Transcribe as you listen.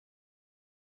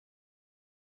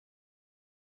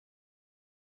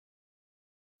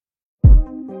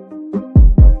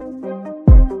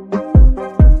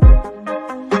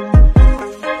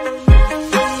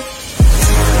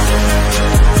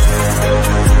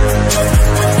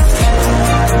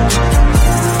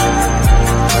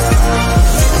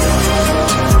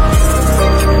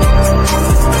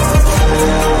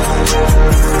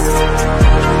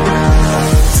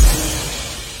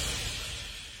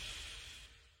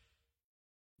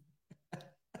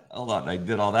Hold on. I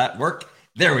did all that work.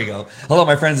 There we go. Hello,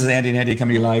 my friends. This is Andy and Andy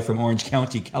coming to you live from Orange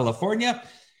County, California.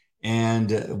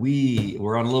 And we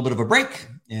were on a little bit of a break,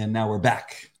 and now we're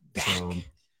back. So,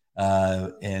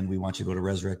 and we want you to go to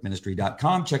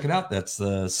resurrectministry.com. Check it out. That's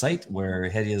the site where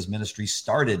Hedia's ministry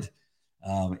started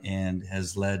and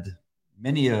has led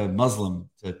many a Muslim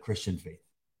to Christian faith.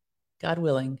 God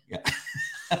willing. Yeah.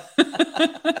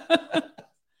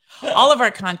 All of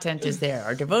our content is there.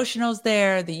 Our devotionals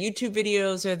there. The YouTube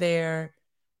videos are there.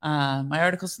 My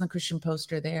articles in the Christian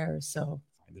Post are there. So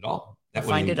find it all.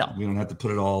 Find it all. We don't have to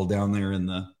put it all down there in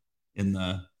the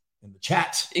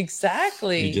chat.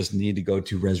 Exactly. You just need to go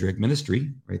to Resurrect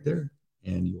Ministry right there,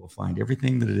 and you will find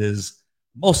everything that it is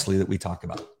mostly that we talk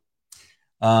about.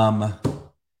 Oh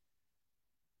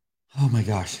my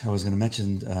gosh, I was going to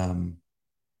mention.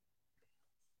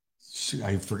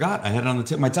 I forgot. I had it on the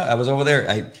tip of my tongue. I was over there.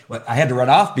 I had to run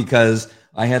off because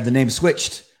I had the name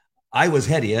switched. I was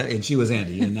Hedia and she was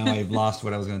Andy, and now I've lost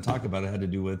what I was going to talk about. It had to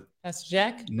do with Pastor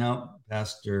Jack. No,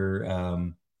 Pastor.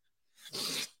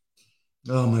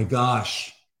 Oh my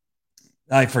gosh,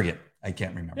 I forget. I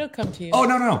can't remember. It'll come to you. Oh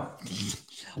no.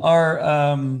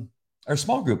 Our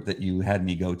small group that you had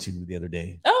me go to the other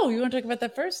day. Oh, you want to talk about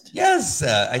that first? Yes,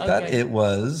 I thought it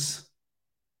was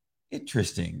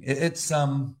interesting. It's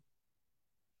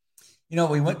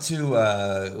we went to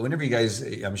whenever you guys,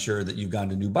 I'm sure that you've gone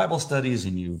to new Bible studies,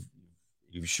 and you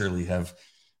surely have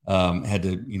had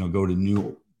to go to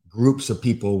new groups of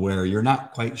people where you're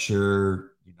not quite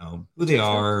sure who they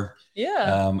are.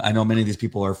 Yeah. I know many of these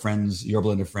people are friends, Yorba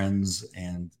Linda Friends,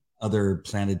 and other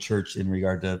planted church in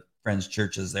regard to Friends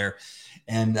churches there,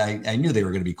 and I knew they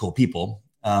were going to be cool people,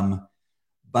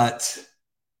 but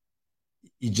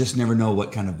you just never know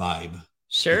what kind of vibe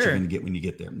you're going to get when you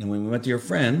get there. And when we went to your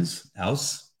friend's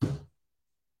house,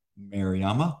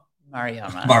 Mariama.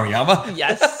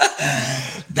 Yes.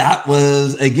 That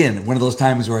was, again, one of those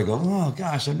times where I go, oh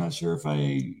gosh, I'm not sure if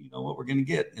what we're going to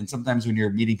get. And sometimes when you're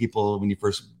meeting people, when you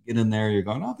first get in there, you're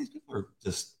going, oh, these people are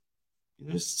just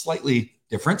slightly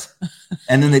different.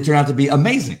 And then they turn out to be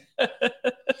amazing.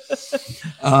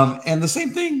 And the same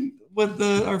thing with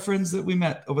our friends that we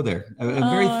met over there. I'm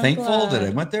very thankful that I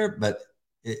went there, but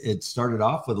it started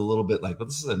off with a little bit like, well,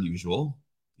 this is unusual,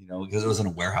 because it was in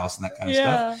a warehouse and that kind of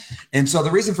stuff. And so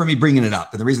the reason for me bringing it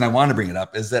up, and the reason I want to bring it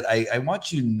up, is that I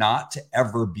want you not to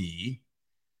ever be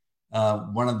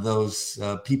one of those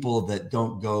people that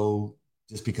don't go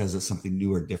just because it's something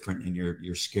new or different, and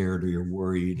you're scared or you're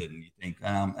worried, and you think,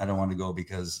 I don't want to go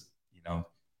because I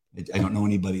don't know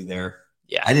anybody there.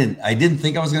 Yeah, I didn't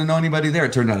think I was going to know anybody there.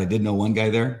 It turned out I did know one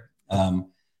guy there.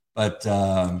 But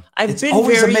it's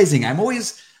always amazing. I'm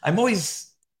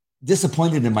always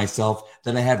disappointed in myself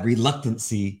that I had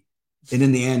reluctancy, and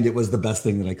in the end, it was the best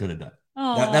thing that I could have done.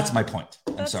 That's my point.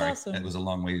 I'm sorry. Awesome. It was a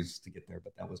long ways to get there,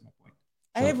 but that was my point.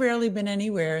 I have rarely been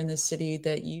anywhere in this city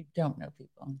that you don't know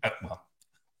people. Well,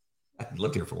 I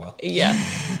lived here for a while. Yeah.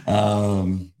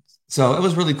 So it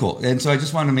was really cool. And so I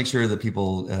just wanted to make sure that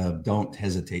people don't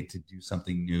hesitate to do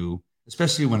something new,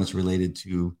 especially when it's related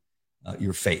to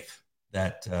your faith.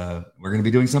 That we're going to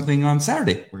be doing something on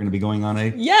Saturday. We're going to be going on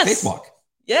a faith walk.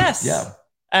 Yes. Yeah.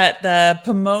 At the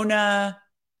Pomona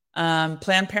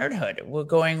Planned Parenthood. We're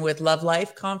going with Love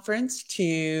Life Conference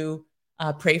to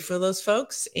pray for those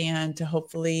folks and to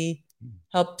hopefully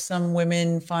help some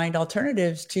women find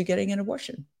alternatives to getting an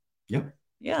abortion. Yep.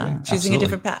 Yeah. Choosing a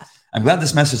different path. I'm glad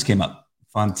this message came up.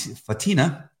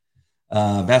 Fatina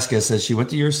Vasquez says she went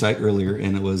to your site earlier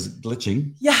and it was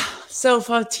glitching. Yeah. So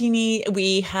Fatini,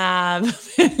 we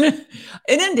have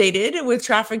inundated with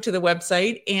traffic to the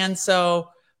website. And so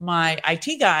my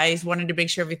IT guys wanted to make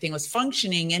sure everything was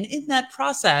functioning. And in that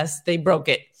process, they broke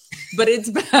it. But it's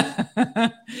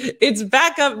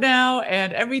back up now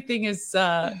and everything is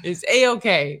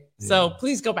A-okay. So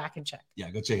please go back and check. Yeah,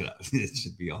 go check it out. It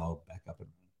should be all back up and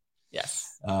running.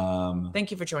 Yes.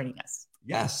 Thank you for joining us.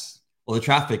 Yes. Well, the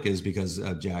traffic is because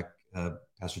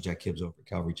Pastor Jack Hibbs over at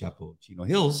Calvary Chapel, Chino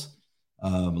Hills,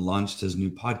 launched his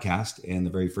new podcast, and the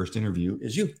very first interview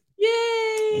is you.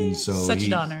 Yay! And so Such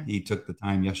an honor. He took the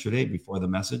time yesterday before the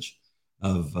message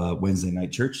of Wednesday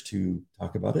Night Church to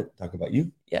talk about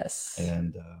you. Yes.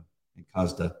 And it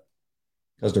caused a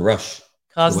rush.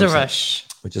 Caused a rush.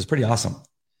 Which is pretty awesome.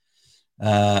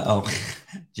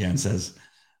 Jan says,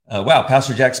 wow,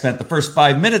 Pastor Jack spent the first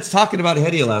 5 minutes talking about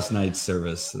Hedia last night's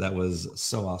service. That was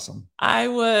so awesome. I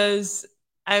was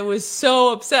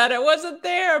so upset I wasn't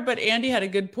there, but Andy had a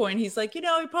good point. He's like, he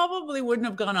probably wouldn't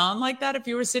have gone on like that if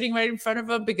you were sitting right in front of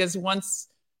him, because once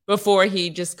before he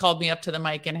just called me up to the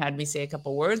mic and had me say a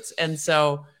couple words. And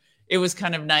so it was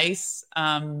kind of nice.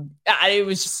 It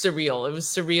was just surreal. It was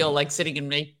surreal, like sitting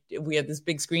we had this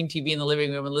big screen TV in the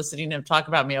living room and listening to him talk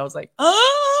about me. I was like,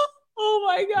 oh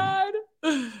my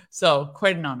God. So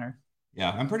quite an honor.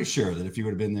 Yeah, I'm pretty sure that if you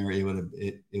would have been there, it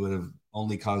would have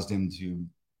only caused him to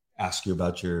ask you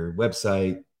about your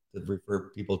website to refer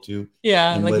people to.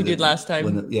 Yeah, like you did last time.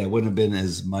 It wouldn't have been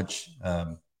as much.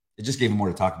 It just gave him more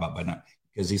to talk about by now.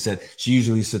 Because he said she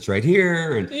usually sits right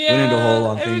here and went into a whole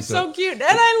long thing. It was so cute. And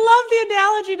I love the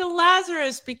analogy to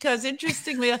Lazarus because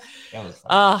interestingly,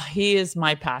 he is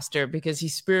my pastor because he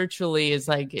spiritually is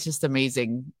like, it's just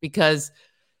amazing. Because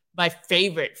my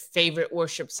favorite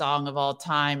worship song of all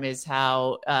time is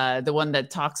how the one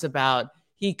that talks about,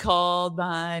 he called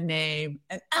my name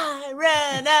and I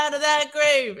ran out of that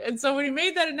grave. And so when he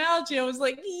made that analogy, I was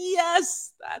like,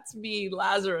 yes, that's me,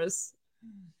 Lazarus.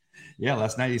 Yeah,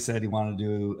 last night he said he wanted to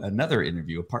do another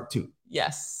interview, a part 2.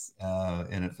 Yes.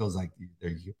 And it feels like you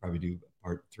could probably do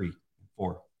part 3 and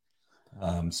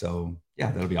 4. So yeah,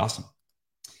 that'll be awesome.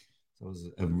 So it was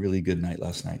a really good night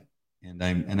last night.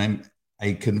 And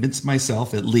I convinced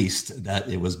myself at least that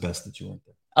it was best that you weren't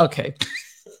there. Okay.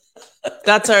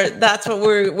 That's what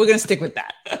we're going to stick with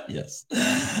that. Yes.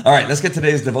 All right, let's get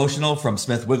today's devotional from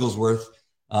Smith Wigglesworth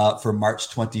for March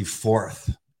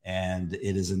 24th. And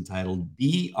it is entitled,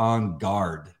 Be on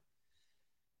Guard.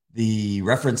 The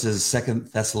reference is 2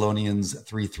 Thessalonians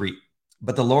 3:3.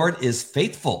 But the Lord is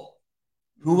faithful,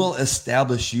 who will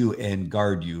establish you and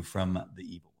guard you from the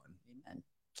evil one. Amen.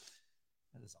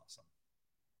 That is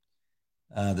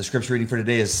awesome. The scripture reading for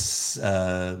today is 2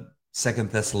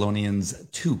 Thessalonians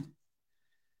 2.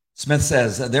 Smith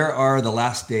says, these are the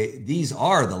last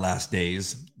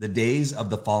days, the days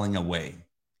of the falling away.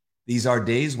 These are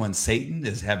days when Satan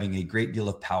is having a great deal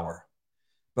of power.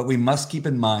 But we must keep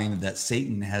in mind that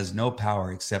Satan has no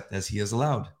power except as he is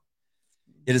allowed.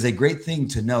 It is a great thing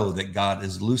to know that God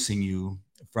is loosing you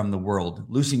from the world,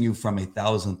 loosing you from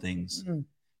 1,000 things. Mm-hmm.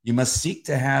 You must seek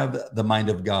to have the mind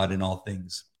of God in all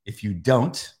things. If you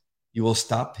don't, you will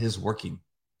stop his working.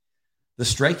 The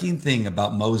striking thing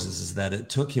about Moses is that it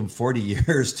took him 40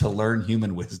 years to learn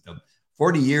human wisdom,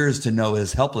 40 years to know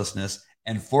his helplessness,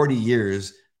 and 40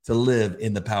 years to live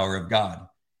in the power of God.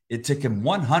 It took him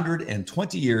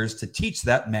 120 years to teach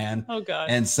that man. Oh God.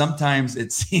 And sometimes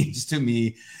it seems to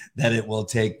me that it will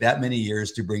take that many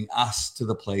years to bring us to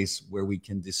the place where we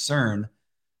can discern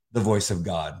the voice of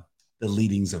God, the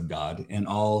leadings of God, and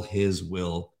all his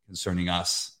will concerning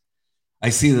us. I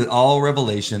see that all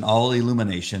revelation, all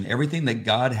illumination, everything that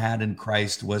God had in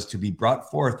Christ was to be brought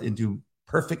forth into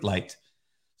perfect light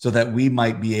so that we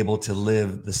might be able to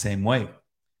live the same way,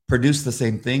 produce the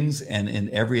same things, and in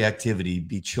every activity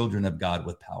be children of God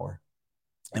with power.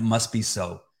 It must be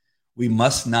so. We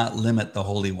must not limit the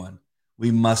Holy One.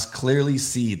 We must clearly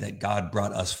see that God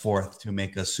brought us forth to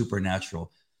make us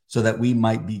supernatural so that we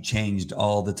might be changed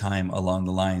all the time along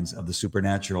the lines of the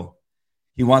supernatural.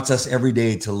 He wants us every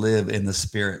day to live in the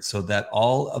Spirit so that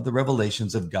all of the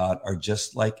revelations of God are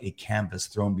just like a canvas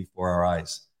thrown before our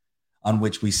eyes, on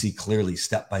which we see clearly,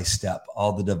 step by step,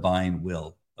 all the divine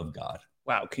will of God.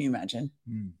 Wow, can you imagine?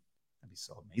 That'd be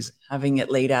so amazing. Having it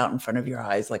laid out in front of your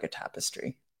eyes like a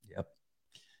tapestry. Yep.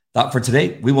 Thought for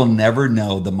today, we will never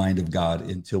know the mind of God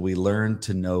until we learn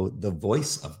to know the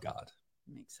voice of God.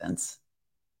 Makes sense.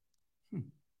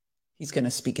 He's going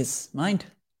to speak his mind.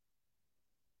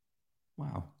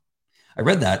 Wow. I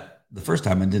read that the first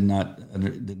time and did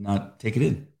not take it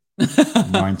in.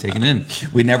 Now I'm taking it in.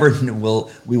 We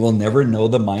will never know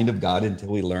the mind of God until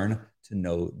we learn to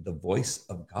know the voice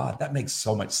of God. That makes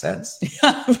so much sense.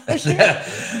 Yeah, for sure.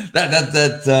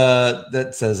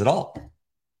 that says it all.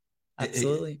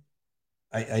 Absolutely.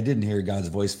 I didn't hear God's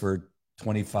voice for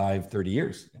 25, 30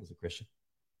 years as a Christian.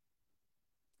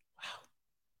 Wow.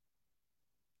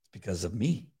 It's because of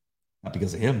me, not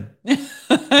because of him.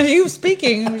 He was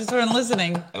speaking. I just weren't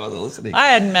listening. I wasn't listening. I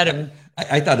hadn't met him.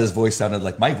 I thought his voice sounded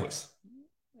like my voice.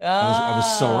 I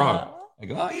was so wrong. I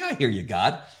go, oh yeah, I hear you,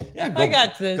 God. Yeah, I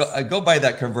got this. Go buy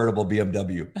that convertible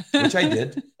BMW, which I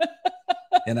did.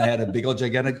 And I had a big old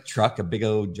gigantic truck, a big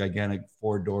old gigantic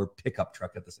 4-door pickup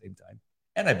truck at the same time.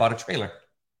 And I bought a trailer.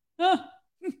 Huh.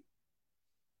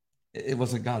 It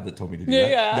wasn't God that told me to do that.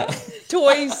 Yeah. No.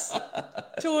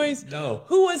 Toys. No.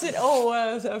 Who was it? Oh,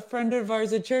 a friend of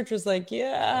ours at church was like,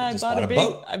 I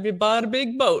bought a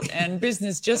big boat and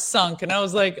business just sunk. And I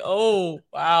was like, oh,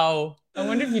 wow. I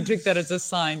wonder if you took that as a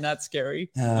sign. That's scary.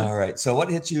 All right. So what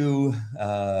hits you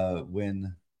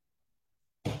when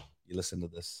you listen to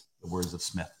the words of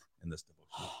Smith in this devotion?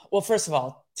 Well, first of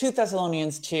all, 2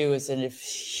 Thessalonians 2 is a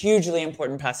hugely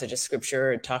important passage of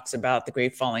scripture. It talks about the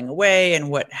great falling away and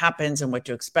what happens and what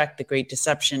to expect, the great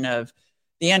deception of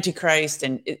the Antichrist,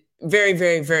 and very,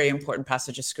 very, very important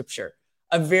passage of scripture.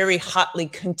 A very hotly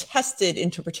contested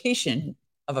interpretation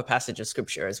of a passage of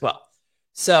scripture as well.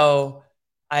 So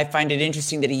I find it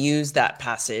interesting that he used that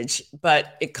passage,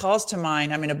 but it calls to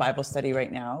mind, I'm in a Bible study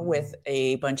right now with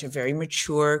a bunch of very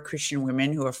mature Christian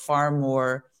women who are far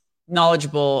more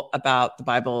knowledgeable about the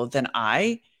Bible than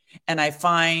I. And I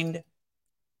find,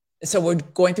 so we're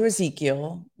going through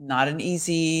Ezekiel, not an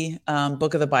easy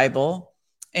book of the Bible.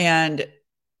 And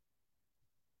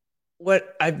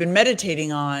what I've been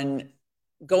meditating on,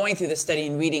 going through the study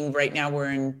and reading right now,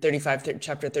 we're in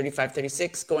chapter 35,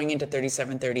 36, going into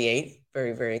 37, 38.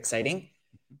 Very, very exciting.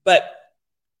 But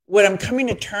what I'm coming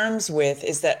to terms with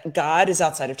is that God is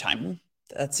outside of time.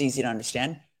 That's easy to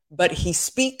understand. But he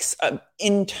speaks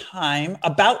in time,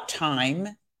 about time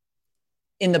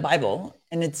in the Bible.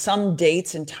 And it's some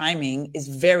dates and timing is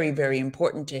very, very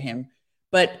important to him.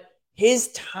 But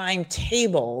his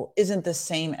timetable isn't the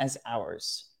same as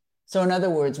ours. So in other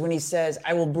words, when he says,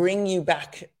 I will bring you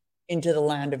back into the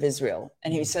land of Israel,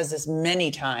 and he says this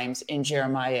many times in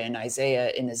Jeremiah and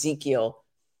Isaiah, in Ezekiel,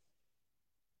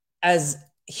 as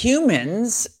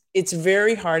humans, it's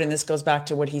very hard, and this goes back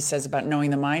to what he says about knowing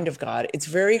the mind of God. It's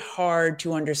very hard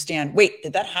to understand, wait,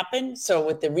 did that happen? So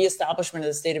with the reestablishment of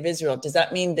the state of Israel, does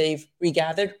that mean they've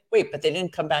regathered? Wait, but they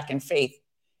didn't come back in faith.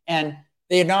 And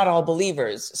they're not all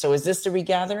believers. So is this the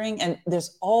regathering? And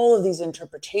there's all of these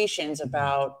interpretations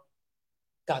about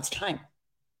God's time.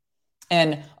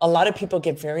 And a lot of people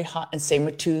get very hot, and same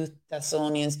with 2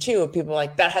 Thessalonians 2, people are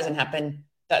like, that hasn't happened.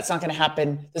 That's not going to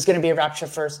happen. There's going to be a rapture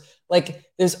first. Like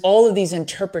there's all of these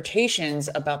interpretations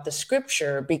about the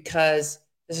scripture because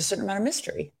there's a certain amount of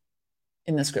mystery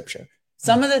in the scripture.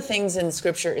 Some of the things in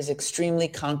scripture is extremely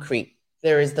concrete.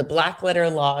 There is the black letter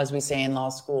law, as we say in law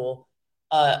school,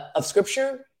 of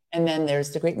scripture. And then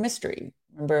there's the great mystery.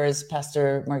 Remember, as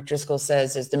Pastor Mark Driscoll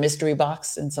says, there's the mystery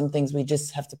box, and some things we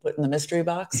just have to put in the mystery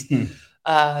box.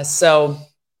 So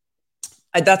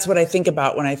that's what I think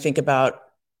about when I think about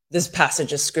this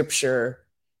passage of scripture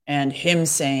and him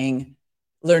saying,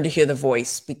 learn to hear the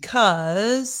voice.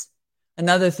 Because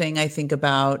another thing I think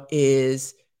about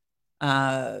is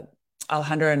Alejandra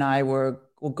and I were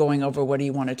going over, what do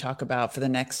you want to talk about for the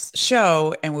next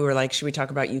show? And we were like, should we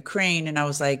talk about Ukraine? And I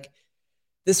was like,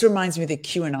 this reminds me of the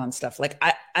QAnon stuff. Like,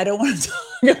 I don't want to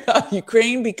talk about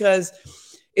Ukraine because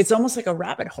it's almost like a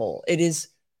rabbit hole. It is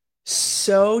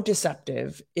so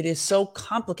deceptive. It is so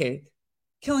complicated.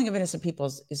 Killing of innocent people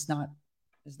is not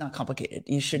complicated.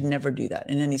 You should never do that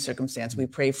in any circumstance. We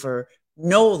pray for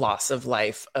no loss of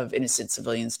life of innocent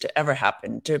civilians to ever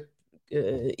happen, to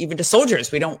even to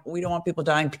soldiers. We don't want people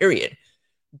dying, period.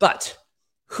 But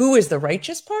who is the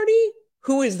righteous party?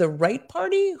 Who is the right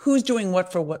party? Who's doing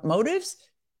what for what motives?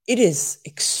 It is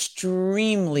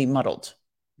extremely muddled.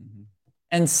 Mm-hmm.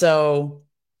 And so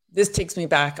this takes me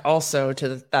back also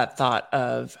to that thought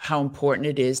of how important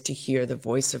it is to hear the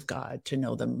voice of God, to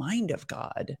know the mind of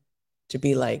God, to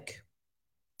be like,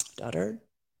 daughter,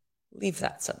 leave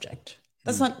that subject.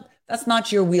 That's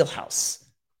not your wheelhouse.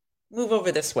 Move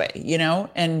over this way,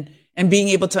 and being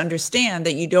able to understand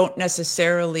that you don't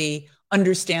necessarily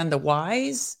understand the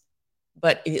whys,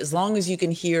 but as long as you can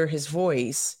hear his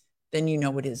voice, then you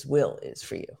know what his will is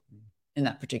for you in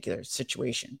that particular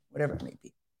situation, whatever it may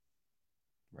be.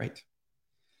 Right.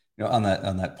 On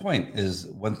that point is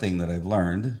one thing that I've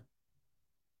learned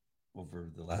over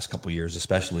the last couple of years,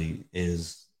 especially,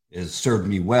 is served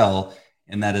me well,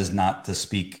 and that is not to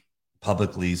speak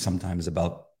publicly sometimes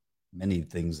about many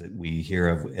things that we hear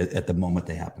of at the moment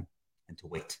they happen, and to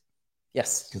wait.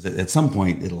 Yes. Because at some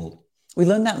point we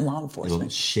learned that in law enforcement. It'll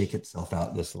shake itself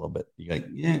out just a little bit. You're like,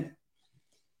 yeah.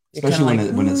 Especially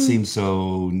when it seems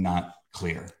so not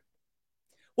clear.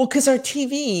 Well, because our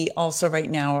TV also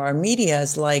right now, our media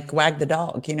is like Wag the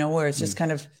Dog, where it's just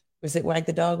kind of, was it Wag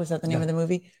the Dog? Was that the name of the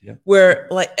movie? Yeah. Where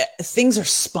like things are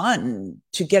spun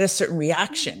to get a certain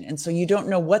reaction. And so you don't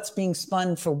know what's being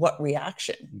spun for what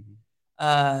reaction.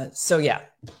 Mm-hmm.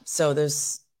 So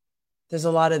there's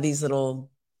a lot of these little,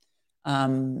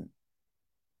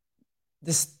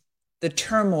 the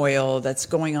turmoil that's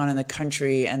going on in the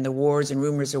country, and the wars and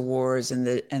rumors of wars, and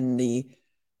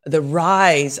the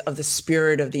rise of the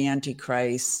spirit of the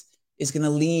Antichrist is going to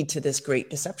lead to this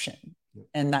great deception. Yep.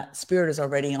 And that spirit is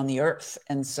already on the earth.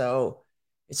 And so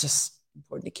it's just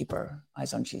important to keep our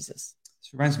eyes on Jesus.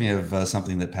 This reminds me of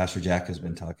something that Pastor Jack has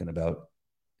been talking about,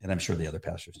 and I'm sure the other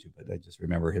pastors too, but I just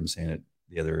remember him saying it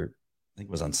I think it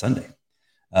was on Sunday.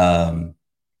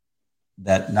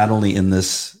 that not only in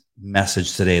this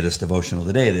message today, this devotional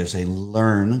today, there's a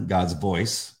learn God's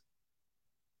voice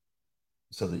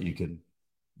so that you can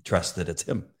trust that it's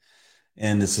him.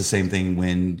 And it's the same thing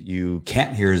when you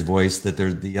can't hear his voice, that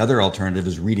there's the other alternative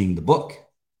is reading the book,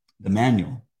 the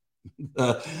manual,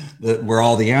 where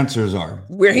all the answers are.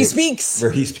 Where he speaks.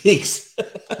 Where he speaks.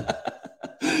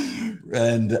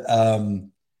 And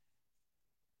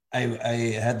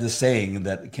I had this saying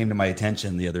that came to my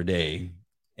attention the other day,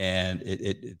 and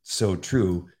it's so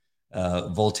true.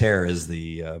 Voltaire is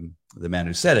the man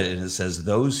who said it, and it says,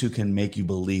 "Those who can make you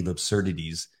believe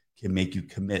absurdities can make you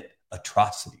commit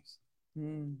atrocities."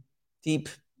 Deep.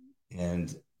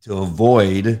 And to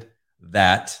avoid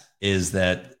that is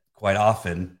that quite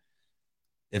often,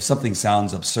 if something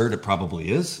sounds absurd, it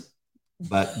probably is.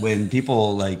 But when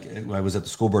people, like when I was at the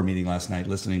school board meeting last night,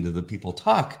 listening to the people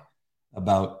talk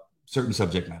about certain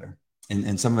subject matter,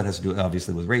 and some of it has to do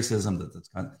obviously with racism, that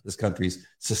this country's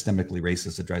systemically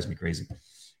racist. It drives me crazy.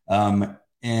 And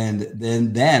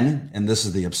then, and this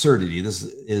is the absurdity, this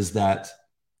is that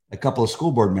a couple of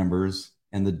school board members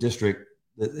in the district,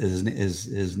 his name is,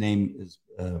 his name's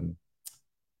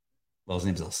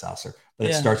Elsasser, but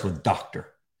it starts with doctor.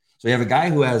 So you have a guy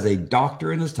who has a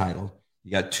doctor in his title.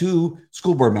 You got two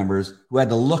school board members who had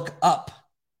to look up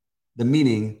the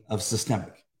meaning of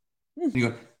systemic. You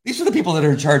go, these are the people that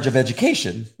are in charge of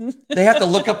education. They have to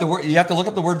look up the word. You have to look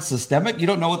up the word systemic. You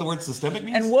don't know what the word systemic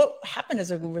means. And what happened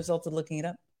as a result of looking it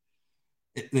up?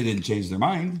 They didn't change their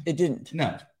mind. It didn't.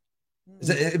 No.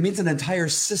 It means an entire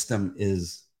system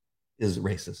is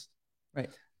racist. Right.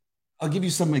 I'll give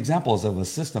you some examples of a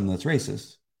system that's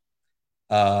racist.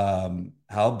 How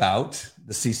about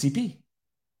the CCP?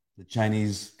 The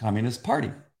Chinese Communist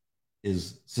Party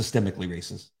is systemically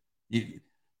racist. It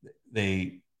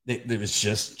was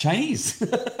just Chinese.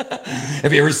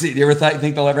 Have you ever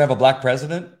think they'll ever have a black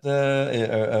president,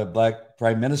 a black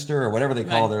prime minister, or whatever they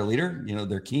call their leader,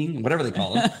 their king, whatever they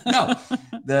call him? No,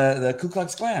 the Ku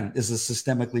Klux Klan is a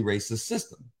systemically racist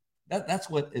system. That's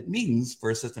what it means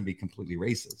for a system to be completely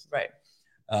racist. Right.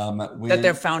 That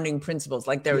their founding principles,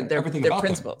 like their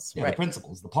principles, the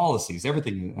principles, the policies,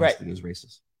 everything has to do is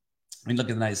racist. I mean, look at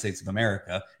the United States of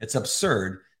America. It's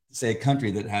absurd to say a country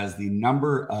that has the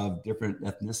number of different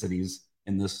ethnicities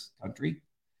in this country,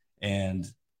 and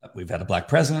we've had a black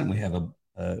president, we have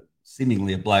a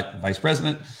seemingly a black vice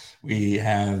president, we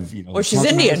have or she's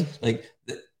Indian. Like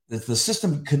the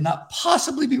system could not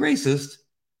possibly be racist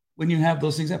when you have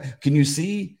those things. Can you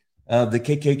see the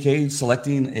KKK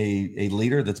selecting a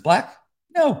leader that's black?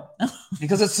 No,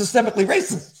 because it's systemically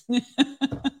racist.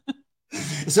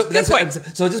 So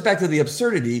just back to the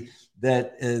absurdity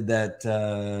that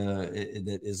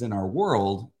is in our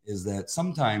world is that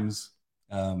sometimes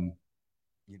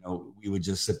we would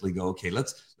just simply go, okay,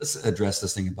 let's address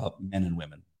this thing about men and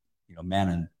women,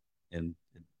 man and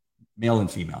male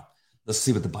and female. Let's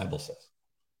see what the Bible says,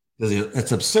 because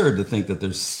it's absurd to think that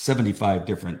there's 75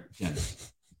 different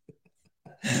genders.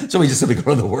 So we just simply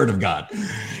go to the Word of God.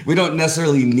 We don't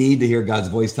necessarily need to hear God's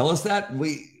voice tell us that.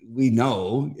 We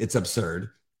know it's absurd,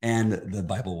 and the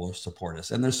Bible will support us.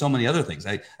 And there's so many other things.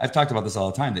 I've talked about this all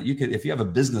the time, that if you have a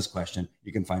business question,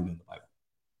 you can find it in the Bible.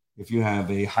 If you have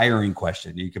a hiring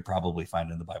question, you could probably find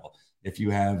it in the Bible. If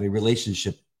you have a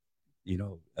relationship,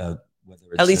 whether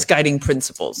it's at least guiding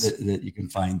principles, that you can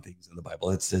find things in the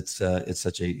Bible. It's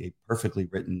such a perfectly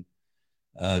written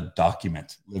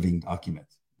document, living document.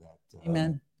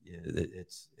 Amen.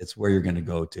 It's where you're going to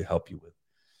go to help you with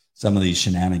some of these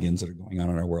shenanigans that are going on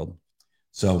in our world.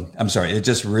 So I'm sorry, it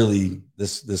just really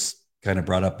this kind of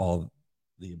brought up all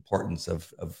the importance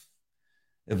of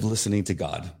listening to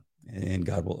God, and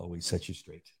God will always set you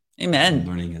straight. Amen.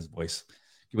 Learning His voice.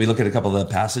 Can we look at a couple of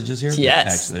the passages here?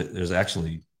 Yes. Is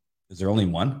there only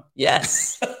one?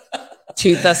 Yes.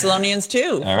 2 Thessalonians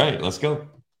 2. All right, let's go.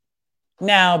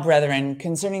 Now, brethren,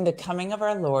 concerning the coming of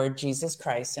our Lord Jesus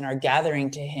Christ and our gathering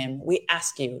to him, we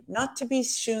ask you not to be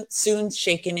soon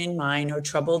shaken in mind or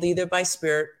troubled either by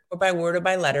spirit or by word or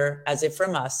by letter, as if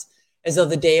from us, as though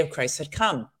the day of Christ had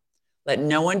come. Let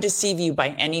no one deceive you by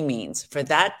any means, for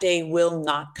that day will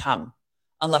not come,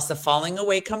 unless the falling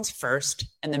away comes first,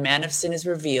 and the man of sin is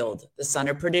revealed, the son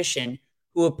of perdition,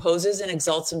 who opposes and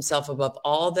exalts himself above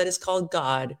all that is called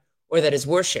God, or that is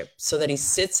worship, so that he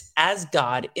sits as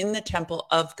God in the temple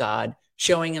of God,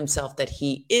 showing himself that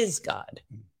he is God.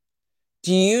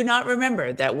 Do you not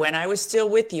remember that when I was still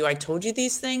with you, I told you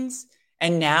these things?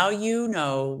 And now you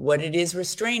know what it is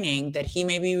restraining, that he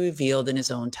may be revealed in his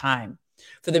own time.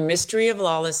 For the mystery of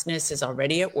lawlessness is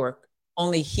already at work.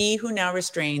 Only he who now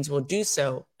restrains will do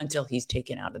so until he's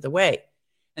taken out of the way.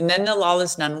 And then the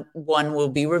lawless one will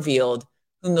be revealed,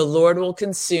 whom the Lord will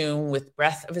consume with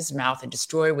breath of his mouth and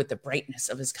destroy with the brightness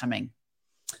of his coming.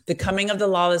 The coming of the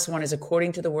lawless one is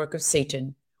according to the work of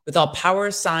Satan, with all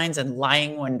power, signs, and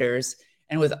lying wonders,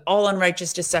 and with all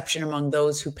unrighteous deception among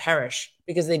those who perish,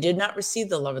 because they did not receive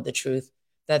the love of the truth,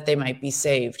 that they might be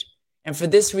saved. And for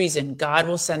this reason, God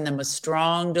will send them a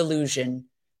strong delusion,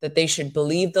 that they should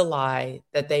believe the lie,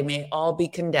 that they may all be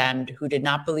condemned who did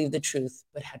not believe the truth,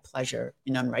 but had pleasure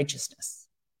in unrighteousness.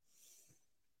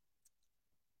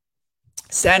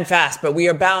 Stand fast, but we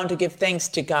are bound to give thanks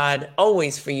to God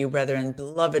always for you, brethren,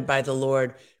 beloved by the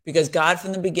Lord, because God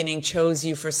from the beginning chose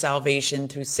you for salvation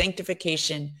through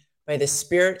sanctification by the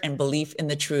Spirit and belief in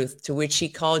the truth, to which he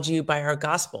called you by our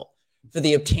gospel, for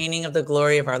the obtaining of the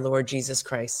glory of our Lord Jesus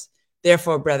Christ.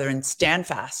 Therefore, brethren, stand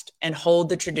fast and hold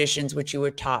the traditions which you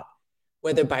were taught,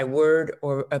 whether by word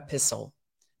or epistle.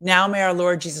 Now may our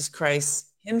Lord Jesus Christ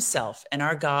himself and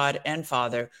our God and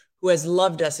Father, who has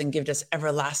loved us and given us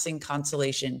everlasting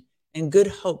consolation and good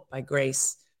hope by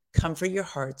grace, comfort your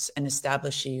hearts and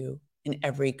establish you in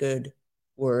every good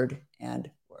word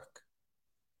and work.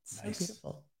 So nice.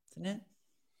 Beautiful, isn't it?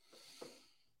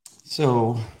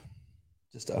 So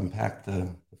just to unpack the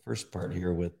first part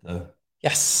here with the...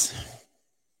 Yes.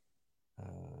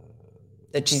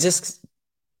 That Jesus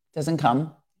doesn't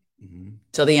come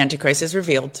till the Antichrist is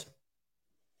revealed.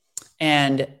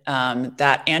 And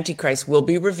that Antichrist will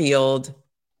be revealed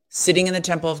sitting in the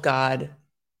temple of God,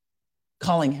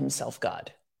 calling himself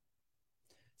God.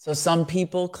 So some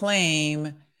people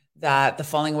claim that the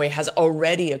falling away has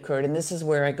already occurred. And this is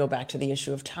where I go back to the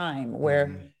issue of time,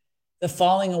 where the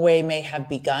falling away may have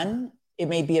begun. It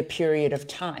may be a period of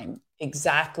time,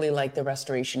 exactly like the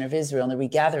restoration of Israel and the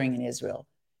regathering in Israel.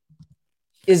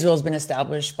 Israel has been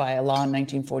established by a law in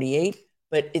 1948,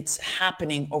 but it's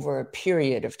happening over a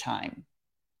period of time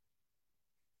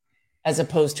as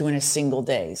opposed to in a single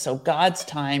day. So God's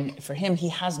time, for him, he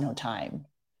has no time.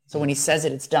 So when he says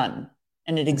it, it's done.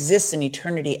 And it exists in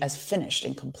eternity as finished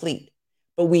and complete.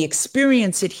 But we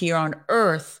experience it here on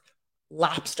earth,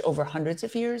 lapsed over hundreds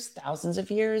of years, thousands of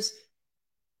years.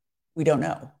 We don't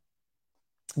know.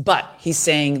 But he's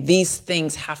saying these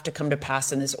things have to come to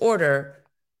pass in this order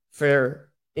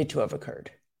for it to have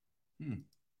occurred.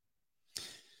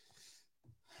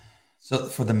 So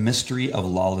for the mystery of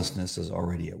lawlessness is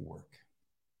already at work.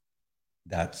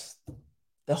 That's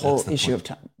the whole issue of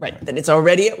time, right? That it's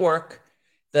already at work.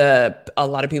 A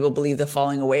lot of people believe the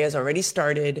falling away has already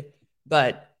started,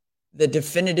 but the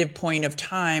definitive point of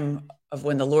time of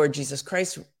when the Lord Jesus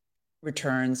Christ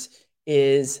returns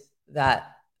is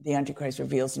that the Antichrist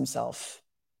reveals himself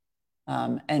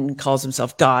and calls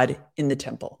himself God in the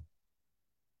temple.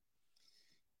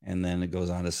 And then it goes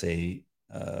on to say,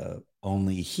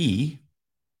 only he,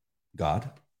 God,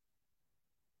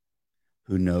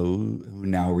 who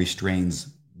now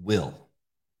restrains, will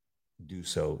do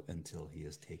so until he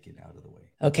is taken out of the way.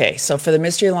 Okay, so for the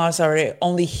mystery of lawlessness already,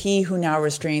 only he who now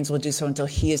restrains will do so until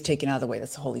he is taken out of the way.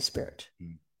 That's the Holy Spirit.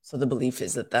 So the belief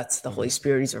is that that's the Holy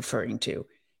Spirit he's referring to.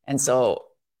 And so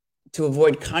to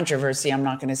avoid controversy, I'm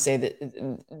not going to say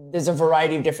that there's a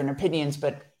variety of different opinions,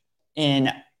 but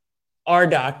in our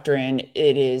doctrine,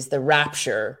 it is the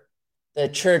rapture. The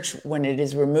church, when it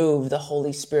is removed, the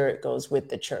Holy Spirit goes with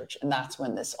the church. And that's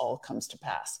when this all comes to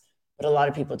pass. But a lot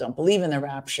of people don't believe in the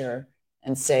rapture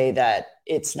and say that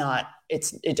it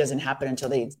doesn't happen until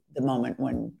the moment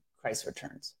when Christ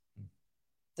returns.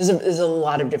 There's a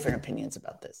lot of different opinions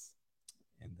about this.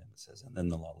 And then it says, and then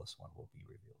the lawless one will be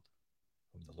revealed,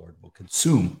 whom the Lord will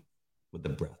consume with the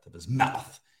breath of his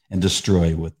mouth and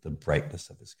destroy with the brightness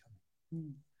of his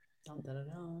coming.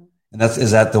 And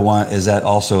is that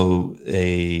also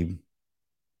a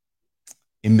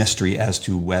mystery as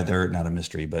to whether, not a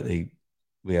mystery, but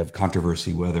we have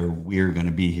controversy whether we're going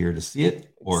to be here to see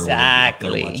it or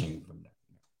exactly watching from there.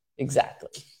 Exactly.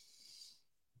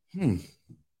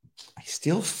 I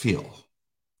still feel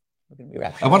we're going to be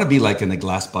raptured. I want to be like in a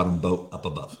glass bottom boat up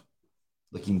above,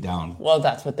 looking down. Well,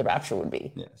 that's what the rapture would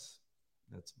be. Yes,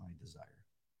 that's my desire.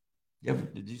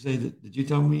 Did you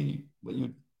tell me what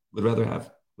you would rather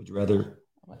have? Would you rather?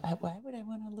 Why would I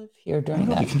want to live here during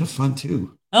that? It'd be kind of fun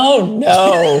too. Oh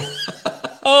no!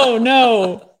 Oh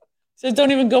no! Says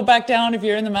don't even go back down if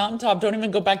you're in the mountaintop. Don't even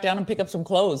go back down and pick up some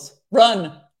clothes.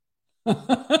 Run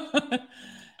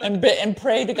and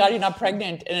pray to God you're not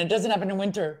pregnant and it doesn't happen in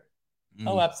winter.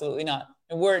 Oh, absolutely not.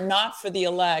 And were it not for the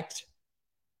elect,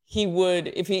 he would.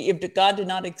 If God did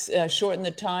not shorten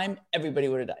the time, everybody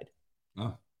would have died.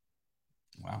 Oh,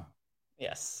 wow.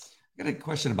 Yes. I got a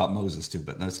question about Moses too,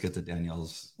 but let's get to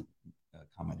Danielle's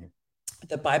comment here.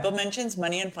 The Bible mentions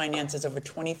money and finances over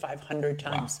 2,500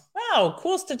 times. Wow,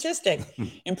 cool statistic.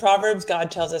 In Proverbs, God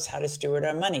tells us how to steward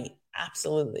our money.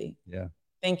 Absolutely. Yeah.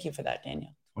 Thank you for that,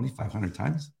 Daniel. 2,500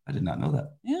 times? I did not know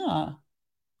that. Yeah.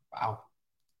 Wow.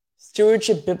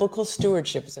 Stewardship, biblical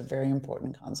stewardship is a very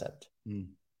important concept.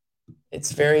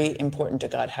 It's very important to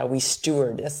God how we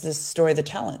steward. That's the story of the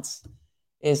talents,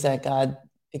 is that God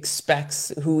expects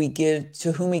to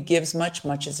whom he gives much,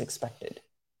 much is expected.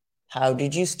 How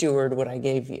did you steward what I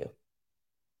gave you?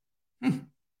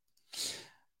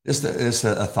 It's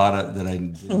a thought that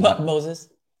I about Moses.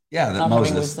 Yeah, that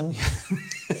Moses. I'm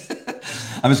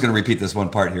just going to repeat this one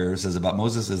part here. It says about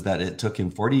Moses is that it took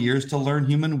him 40 years to learn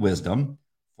human wisdom,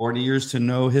 40 years to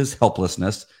know his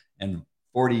helplessness, and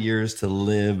 40 years to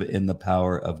live in the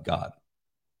power of God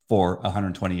for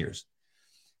 120 years.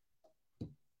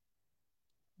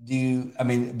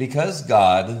 Because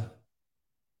God...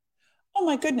 Oh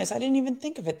my goodness, I didn't even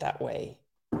think of it that way.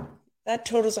 That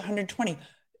totals 120.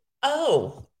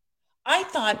 Oh, I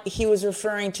thought he was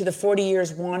referring to the 40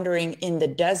 years wandering in the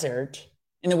desert,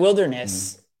 in the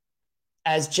wilderness,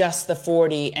 as just the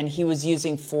 40, and he was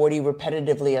using 40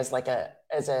 repetitively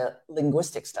as a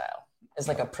linguistic style, as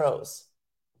like a prose.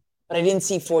 But I didn't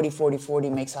see 40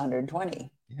 makes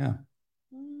 120. Yeah.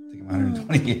 It took him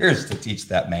 120 years to teach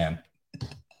that man.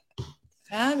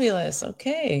 Fabulous.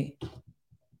 Okay.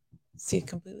 See it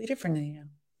completely differently now.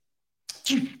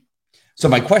 So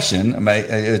my question, I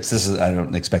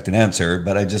don't expect an answer,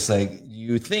 but I just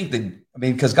you think that,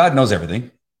 because God knows everything.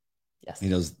 Yes. He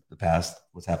knows the past,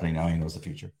 what's happening now. He knows the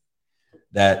future.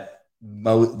 That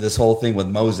this whole thing with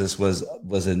Moses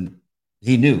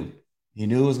he knew it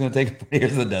was going to take 40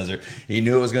 years in the desert. He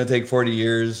knew it was going to take 40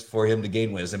 years for him to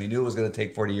gain wisdom. He knew it was going to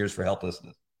take 40 years for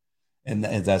helplessness. And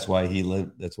that's why he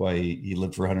lived. That's why he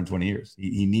lived for 120 years.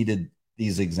 He needed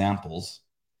these examples.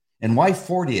 And why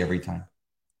 40 every time?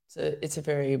 It's a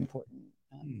very important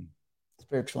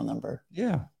spiritual number.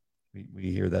 Yeah.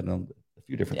 We hear that in a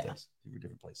few different things, a few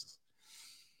different places.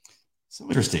 So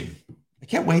interesting. I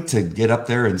can't wait to get up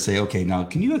there and say, okay, now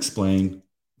can you explain?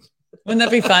 Wouldn't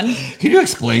that be fun? Can you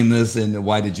explain this and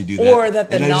why did you do that? Or that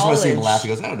the knowledge. I just want to see him laugh. He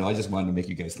goes, I don't know. I just wanted to make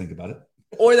you guys think about it.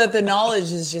 Or that the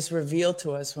knowledge is just revealed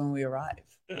to us when we arrive.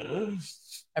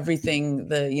 Everything,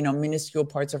 the minuscule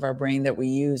parts of our brain that we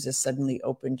use is suddenly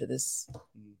open to this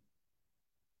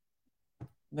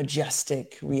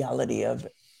majestic reality of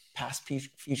past,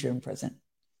 future, and present.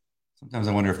 Sometimes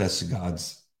I wonder if that's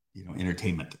God's,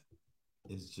 entertainment.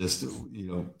 It's just,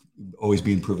 always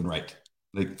being proven right.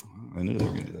 Like, I knew they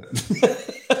were going to do that.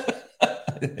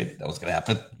 That was going to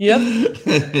happen. Yep.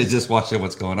 Just watching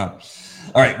what's going on.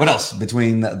 All right. What else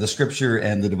between the scripture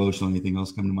and the devotional? Anything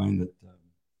else come to mind that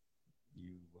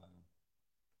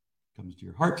comes to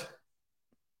your heart?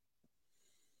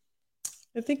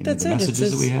 I think that's it. The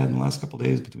messages that we had in the last couple of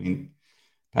days between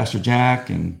Pastor Jack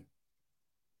and...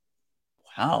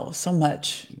 Wow, so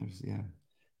much. Yeah.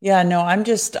 Yeah, no, I'm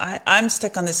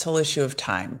stuck on this whole issue of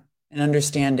time and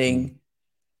understanding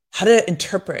how to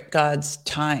interpret God's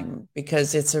time,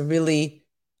 because it's a really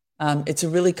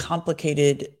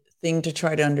complicated thing to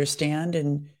try to understand.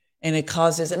 And it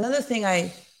causes another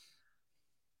thing.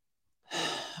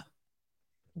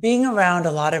 Being around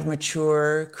a lot of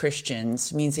mature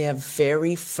Christians means they have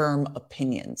very firm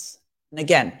opinions. And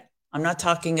again, I'm not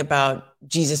talking about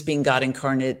Jesus being God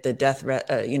incarnate, the death,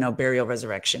 burial,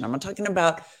 resurrection. I'm not talking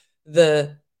about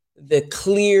the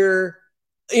clear,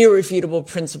 irrefutable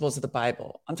principles of the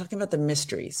Bible. I'm talking about the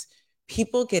mysteries.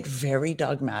 People get very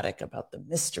dogmatic about the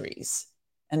mysteries,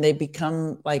 and they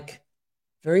become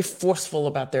very forceful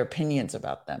about their opinions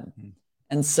about them. Mm-hmm.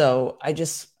 And so I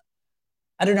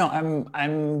don't know.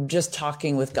 I'm just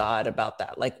talking with God about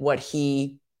that, what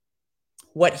he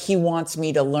wants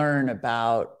me to learn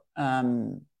about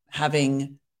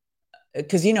having,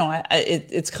 because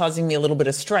it's causing me a little bit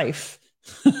of strife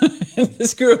in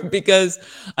this group, because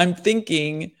I'm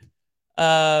thinking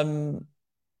that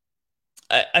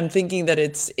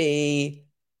it's a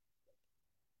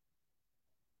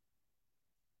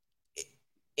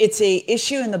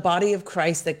issue in the body of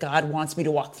Christ that God wants me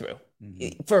to walk through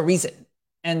for a reason.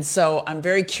 And so I'm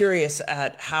very curious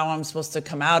at how I'm supposed to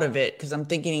come out of it, because I'm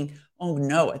thinking, oh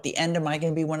no, at the end, am I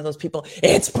going to be one of those people?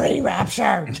 It's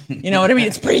pre-rapture. You know what I mean?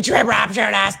 It's pre-trib rapture.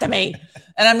 It has to be.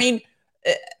 And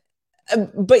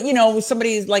but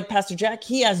somebody like Pastor Jack,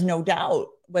 he has no doubt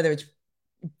whether it's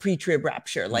pre-trib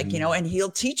rapture, and he'll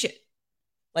teach it.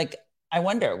 I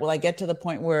wonder, will I get to the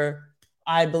point where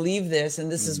I believe this,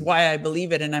 and this is why I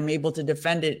believe it, and I'm able to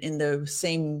defend it in the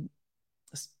same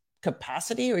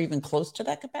capacity or even close to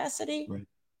that capacity? Right.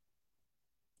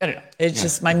 I don't know. It's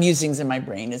just my musings in my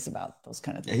brain is about those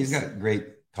kind of things. Yeah, he's got great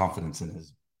confidence in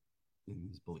his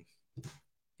belief.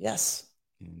 Yes.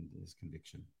 And his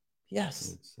conviction. Yes.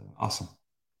 So it's awesome.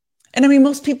 And I mean,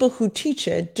 most people who teach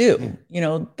it do.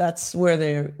 That's where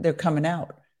they're coming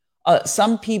out.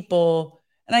 Some people,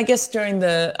 and I guess during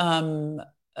the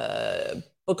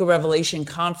Book of Revelation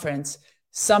conference,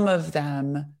 some of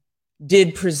them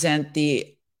did present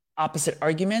the opposite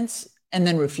arguments and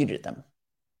then refuted them.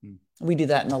 We do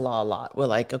that in the law a lot. We're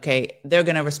like, okay, they're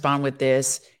going to respond with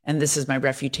this, and this is my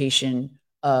refutation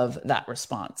of that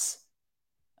response,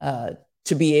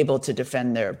 to be able to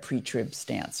defend their pre-trib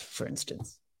stance, for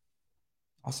instance.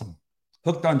 Awesome.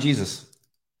 Hooked on Jesus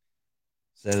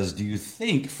says, do you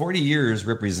think 40 years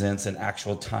represents an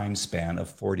actual time span of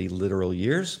 40 literal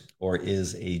years, or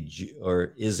is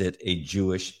it a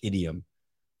Jewish idiom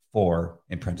for,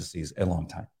 in parentheses, a long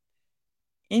time?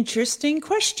 Interesting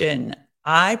question.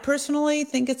 I personally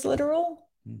think it's literal.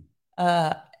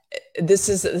 This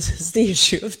is the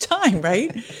issue of time,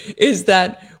 right? Is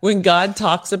that when God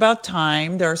talks about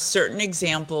time, there are certain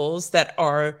examples that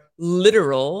are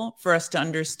literal for us to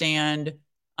understand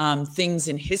things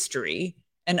in history,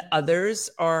 and others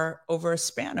are over a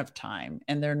span of time,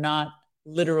 and they're not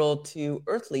literal to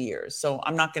earthly years. So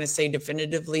I'm not going to say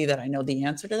definitively that I know the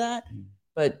answer to that,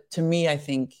 but to me, I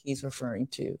think he's referring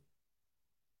to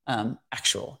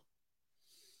actual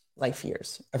life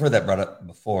years. I've heard that brought up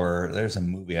before. There's a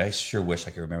movie. I sure wish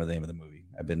I could remember the name of the movie.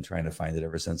 I've been trying to find it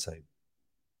ever since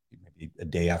maybe a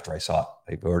day after I saw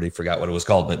it. I already forgot what it was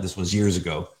called, but this was years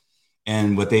ago.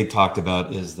 And what they talked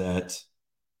about is that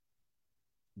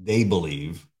they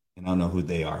believe, and I don't know who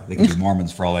they are, they could be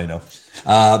Mormons for all I know,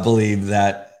 believe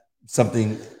that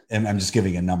something, and I'm just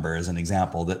giving a number as an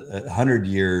example, that 100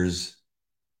 years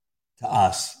to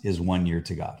us is 1 year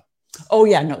to God. Oh,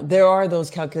 yeah, no, there are those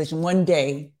calculations. 1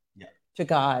 day to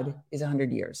God is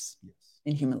 100 years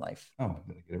in human life. Oh,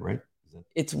 did I get it right?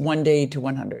 It's 1 day to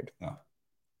 100. Oh.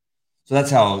 So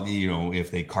that's how, if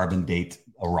they carbon date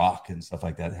a rock and stuff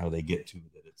like that, how they get to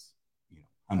that it's,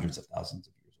 hundreds of thousands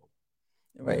of years old.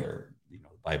 Right. Where, the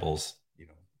Bible's,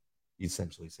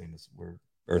 essentially saying this, where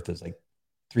Earth is like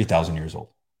 3,000 years old.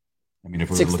 I mean,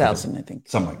 if we're 6,000, I think.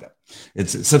 Something like that.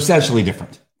 It's substantially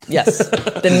different. Yes.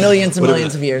 Than millions and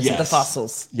millions of years of the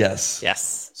fossils. Yes.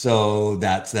 Yes. So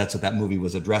that's what that movie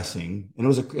was addressing. And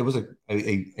it was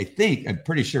I'm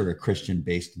pretty sure a Christian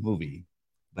based movie,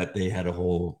 but they had it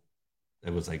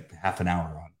was like half an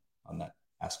hour on that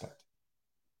aspect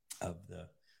of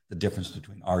the difference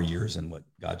between our years and what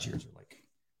God's years are like,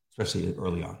 especially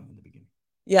early on in the beginning.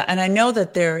 Yeah. And I know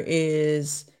that there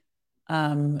is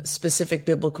specific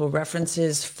biblical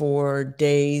references for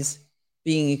days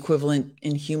being equivalent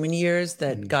in human years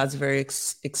that God's very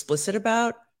explicit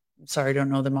about. I'm sorry, I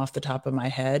don't know them off the top of my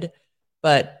head,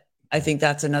 but I think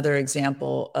that's another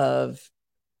example of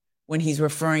when he's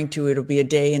referring to it'll be a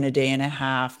day and a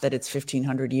half, that it's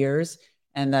 1,500 years,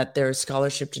 and that there's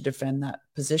scholarship to defend that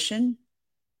position.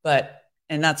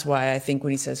 And that's why I think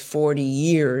when he says 40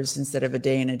 years instead of a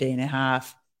day and a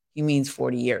half, he means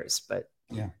 40 years. But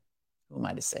yeah, who am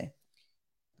I to say?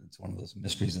 It's one of those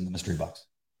mysteries in the mystery box.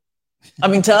 I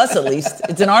mean, to us, at least,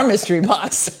 it's in our mystery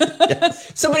box.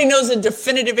 Yes. Somebody knows a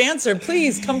definitive answer.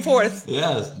 Please come forth.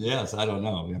 Yes. I don't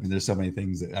know. I mean, there's so many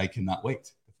things that I cannot wait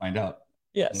to find out.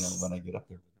 Yes. When I get up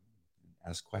there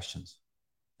and ask questions,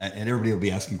 and everybody will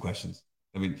be asking questions.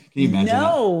 I mean, can you imagine?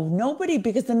 No, nobody,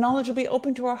 because the knowledge will be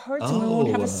open to our hearts, and we won't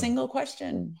have a single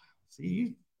question.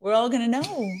 See, we're all going to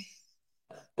know.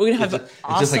 We're going to have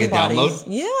it's just like a bodies. Download.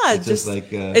 Yeah, it's just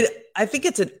like I think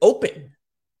it's an open.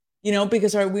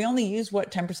 Because we only use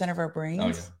 10% of our brains. Oh,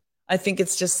 yeah. I think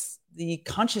it's just the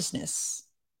consciousness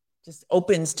just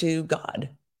opens to God.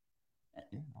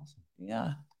 Yeah, awesome.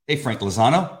 Yeah. Hey, Frank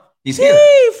Lozano. He's here.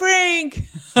 Hey, Frank.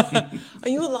 Are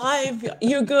you alive?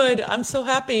 You're good. I'm so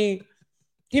happy.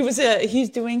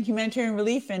 He's doing humanitarian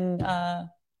relief in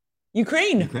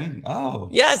Ukraine. Ukraine. Oh.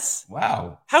 Yes.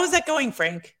 Wow. How is that going,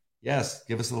 Frank? Yes.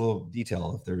 Give us a little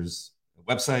detail if there's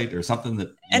website or something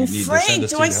that and need Frank, to send us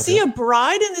do I see a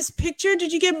bride in this picture?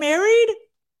 Did you get married?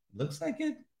 Looks like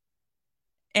it.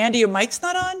 Andy, your mic's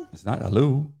not on? It's not.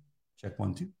 Hello. Check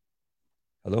 1 2.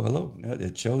 Hello.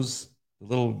 It shows the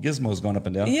little gizmos going up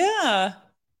and down. Yeah.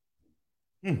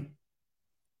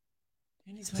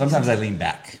 Sometimes I lean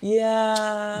back.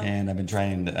 Yeah. And I've been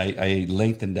trying. I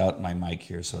lengthened out my mic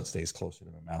here so it stays closer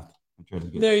to my mouth.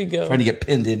 There you go. Trying to get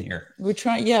pinned in here. We're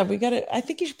trying. Yeah, we got it. I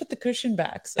think you should put the cushion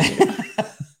back so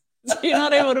you're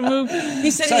not able to move. He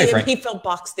said he felt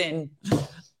boxed in.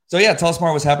 So yeah, tell us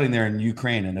more what's happening there in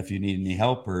Ukraine, and if you need any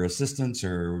help or assistance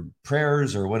or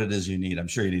prayers or what it is you need. I'm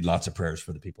sure you need lots of prayers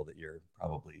for the people that you're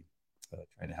probably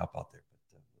trying to help out there.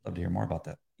 But I'd love to hear more about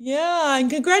that. Yeah, and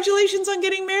congratulations on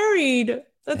getting married.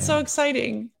 That's so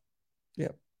exciting. Yeah.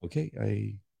 Okay,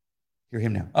 I hear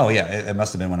him now. Oh yeah, it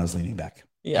must have been when I was leaning back.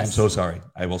 Yes. I'm so sorry.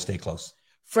 I will stay close.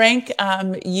 Frank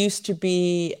used to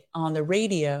be on the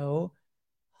radio.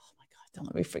 Don't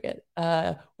let me forget.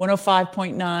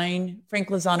 105.9, Frank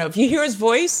Lozano. If you hear his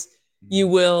voice, you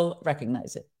will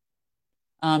recognize it.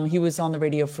 He was on the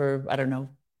radio for, I don't know,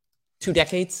 2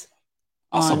 decades.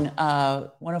 Awesome. On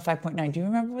 105.9. Do you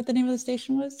remember what the name of the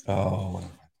station was? Oh.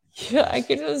 Yeah, I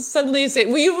could just suddenly say,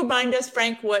 will you remind us,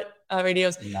 Frank, what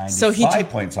radios?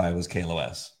 95.5 was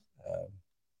KLOS.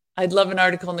 I'd love an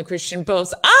article in the Christian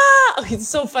Post. It's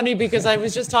so funny because I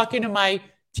was just talking to my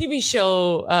TV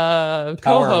show co-host.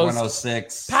 Power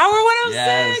 106. Power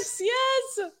 106,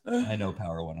 yes. I know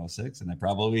Power 106, and I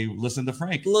probably listened to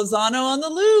Frank. Lozano on the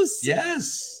loose.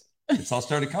 Yes. It's all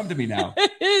starting to come to me now.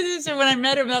 So when I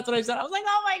met him, that's what I said. I was like,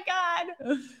 oh my God,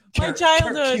 my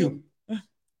childhood.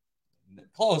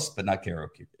 Close, but not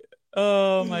karaoke.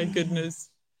 Oh my goodness.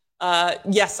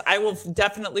 Yes, I will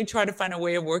definitely try to find a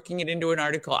way of working it into an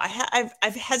article.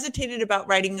 I've hesitated about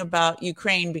writing about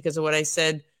Ukraine because of what I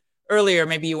said earlier.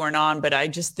 Maybe you weren't on, but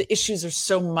the issues are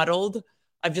so muddled.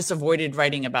 I've just avoided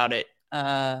writing about it.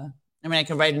 I mean, I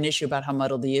can write an issue about how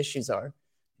muddled the issues are.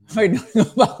 I don't know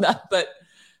about that, but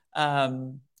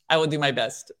I will do my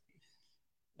best.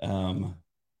 What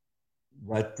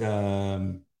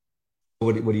do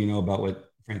you know about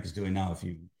what Frank is doing now?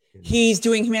 He's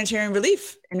doing humanitarian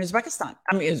relief in Uzbekistan.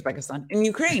 In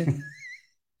Ukraine. Are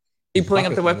you pulling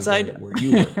up the website? Where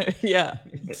you were. Yeah.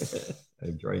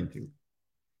 I'm trying to.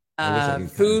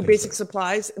 Food, basic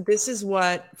supplies. This is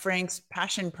what Frank's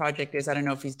passion project is. I don't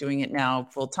know if he's doing it now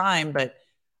full time, but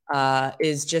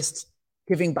is just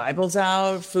giving Bibles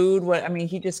out, food.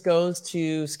 He just goes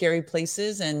to scary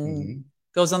places and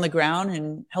goes on the ground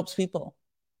and helps people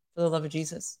for the love of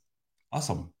Jesus.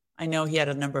 Awesome. I know he had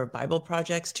a number of Bible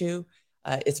projects too.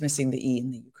 It's missing the E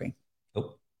in the Ukraine.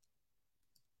 Oh.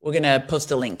 We're going to post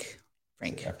a link,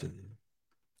 Frank.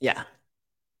 Yeah.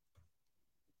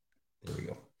 There we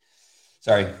go.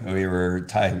 Sorry, we were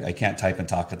I can't type and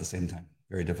talk at the same time.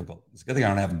 Very difficult. It's a good thing I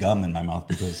don't have gum in my mouth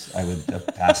because I would have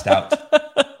passed out.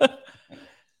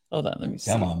 Hold on, let me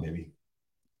see. Come on, baby.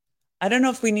 I don't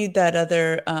know if we need that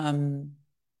other. I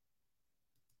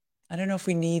don't know if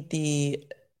we need the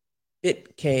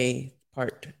BitK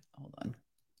part. Hold on.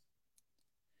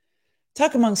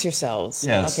 Talk amongst yourselves.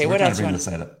 Yes. Okay. What else? Bring the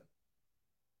site up.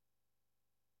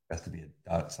 Has to be a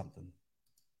dot something.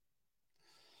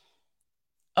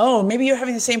 Oh, maybe you're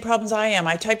having the same problems I am.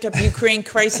 I typed up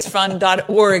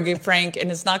ukrainecrisisfund.org, Frank,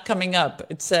 and it's not coming up.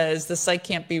 It says the site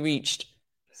can't be reached.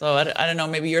 So I don't know.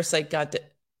 Maybe your site got to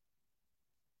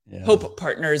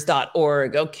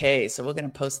hopepartners.org. Okay, so we're going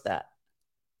to post that.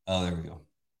 Oh, there we go.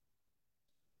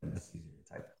 That's easier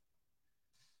to type.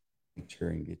 Make sure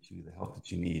and get you the help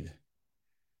that you need.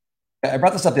 I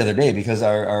brought this up the other day because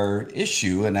our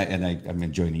issue, and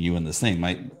I'm joining you in this thing.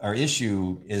 Our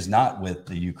issue is not with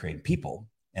the Ukraine people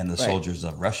and the soldiers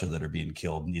of Russia that are being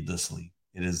killed needlessly.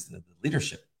 It is the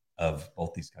leadership of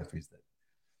both these countries.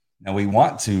 Now we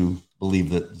want to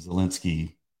believe that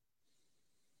Zelensky,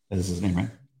 that is his name, right?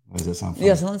 What does that sound funny?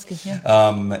 Yeah, Zelensky.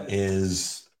 Yeah.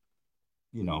 Is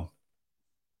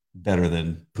better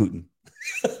than Putin.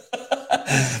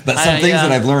 But some things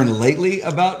that I've learned lately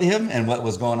about him and what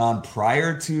was going on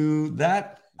prior to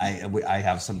that, I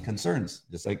have some concerns,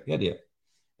 just like the idea.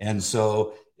 And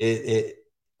so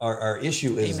our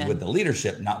issue is with the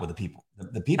leadership, not with the people.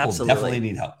 The people definitely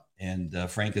need help. And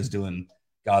Frank is doing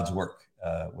God's work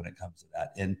when it comes to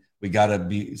that. And we got to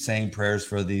be saying prayers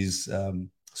for these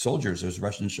soldiers. There's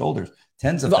Russian soldiers.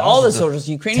 Tens of thousands. All the soldiers,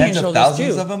 Ukrainian soldiers,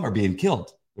 thousands of them are being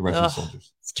killed. The Russian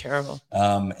soldiers. It's terrible.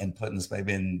 And put in this,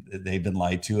 they've been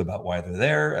lied to about why they're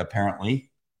there. Apparently,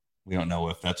 we don't know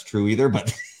if that's true either,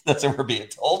 but that's what we're being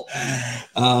told. I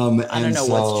don't know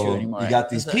what's true anymore. You got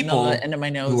these people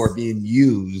who are being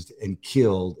used and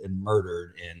killed and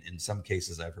murdered, and in some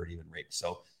cases, I've heard even raped.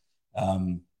 So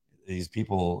these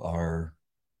people are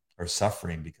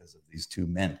suffering because of these two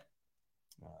men.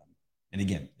 And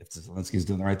again, if Zelensky is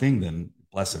doing the right thing, then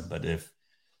bless him. But if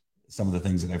some of the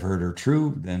things that I've heard are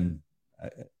true, then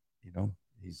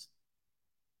he's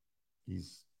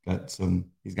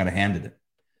got a hand in it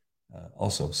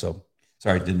also. So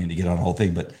sorry, didn't mean to get on the whole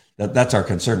thing, but that's our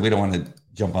concern. We don't want to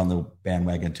jump on the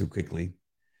bandwagon too quickly,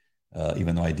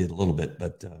 even though I did a little bit.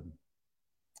 But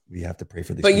we have to pray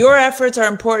for these But people. your efforts are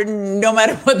important no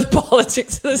matter what the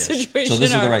politics of the situation So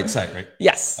this are. is the right site, right?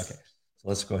 Yes. Okay. So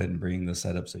let's go ahead and bring the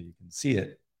site up so you can see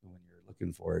it when you're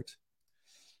looking for it.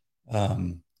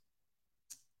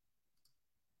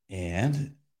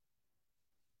 And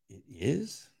it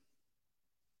is.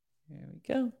 There we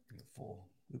go. Full.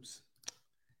 Oops.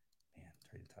 Man,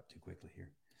 tried to tap too quickly here.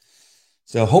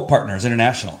 So Hope Partners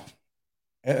International.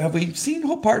 Have we seen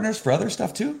Hope Partners for other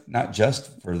stuff too? Not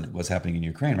just for what's happening in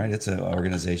Ukraine, right? It's an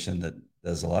organization that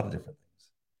does a lot of different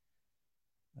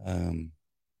things.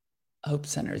 Hope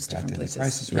centers, different places.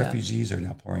 Crisis refugees are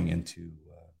now pouring into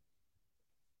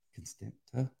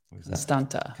Constanta,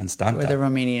 where the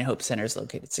Romanian Hope Center is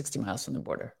located, 60 miles from the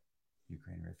border.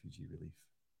 Ukraine refugee relief.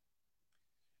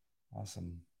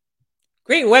 Awesome.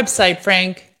 Great website,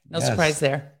 Frank. No surprise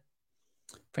there.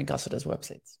 Frank also does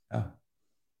websites. Oh.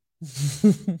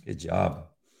 Good job.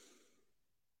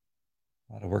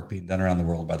 A lot of work being done around the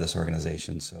world by this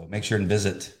organization. So make sure and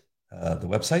visit the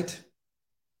website.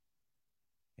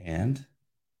 And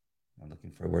I'm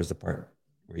looking for, where's the part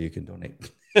where you can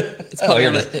donate? It's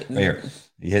here, right here.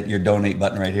 You hit your donate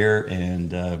button right here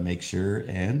and make sure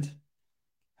and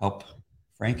help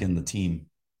Frank and the team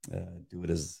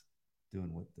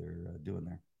doing what they're doing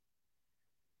there.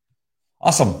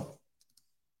 Awesome.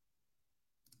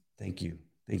 Thank you.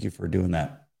 Thank you for doing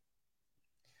that.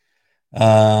 What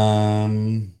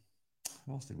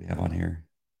else did we have on here?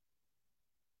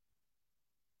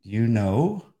 Do you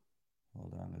know?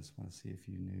 Hold on. I just want to see if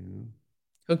you knew.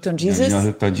 Hooked on Jesus? You know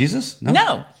Hooked on Jesus?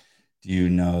 No. Do you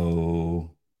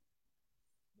know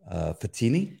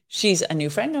Fatini? She's a new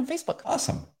friend on Facebook.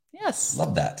 Awesome. Yes.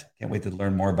 Love that. Can't wait to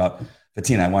learn more about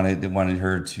Fatina. I wanted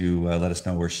her to let us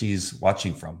know where she's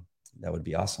watching from. That would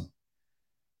be awesome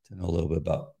to know a little bit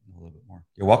more.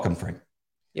 You're welcome, Frank.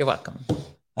 You're welcome.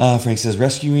 Frank says,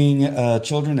 rescuing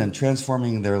children and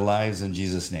transforming their lives in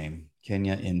Jesus' name.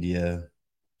 Kenya, India,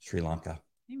 Sri Lanka.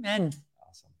 Amen.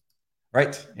 Awesome.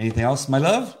 Right. Anything else, my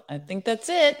love? I think that's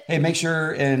it. Hey, make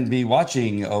sure and be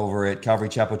watching over at Calvary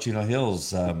Chapel, Chino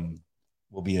Hills.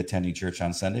 We'll be attending church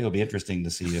on Sunday. It'll be interesting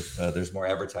to see if there's more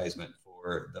advertisement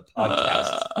for the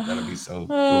podcast. That'll be so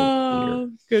cool.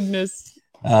 Oh, goodness.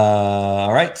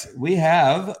 All right. We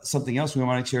have something else we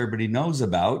want to make sure everybody knows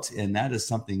about, and that is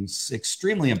something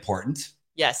extremely important.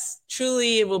 Yes,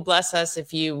 truly, it will bless us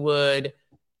if you would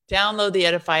download the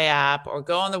Edify app or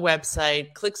go on the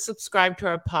website, click subscribe to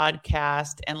our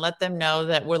podcast, and let them know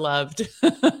that we're loved.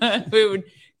 It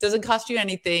doesn't cost you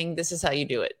anything. This is how you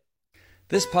do it.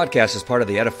 This podcast is part of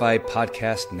the Edify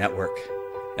Podcast Network.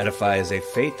 Edify is a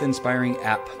faith-inspiring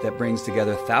app that brings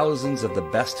together thousands of the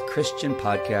best Christian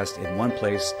podcasts in one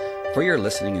place for your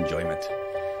listening enjoyment.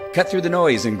 Cut through the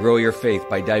noise and grow your faith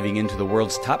by diving into the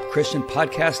world's top Christian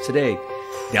podcasts today.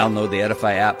 Download the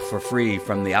Edify app for free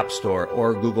from the App Store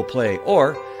or Google Play,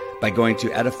 or by going to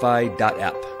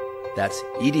edify.app. That's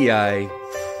EDIFI.app.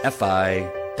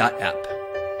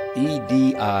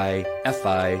 EDIFI.app.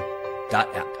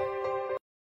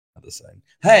 The side.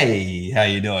 Hey, how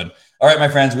you doing? All right, my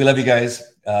friends, we love you guys.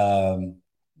 Tell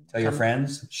your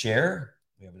friends, share.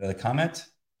 We have another comment.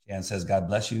 Jan says, God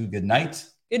bless you. Good night.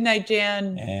 Good night,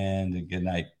 Jan. And good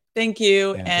night. Thank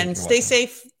you. And stay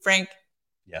safe, Frank.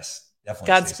 Yes, definitely.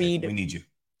 Godspeed. We need you.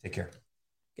 Take care.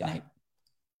 Good night.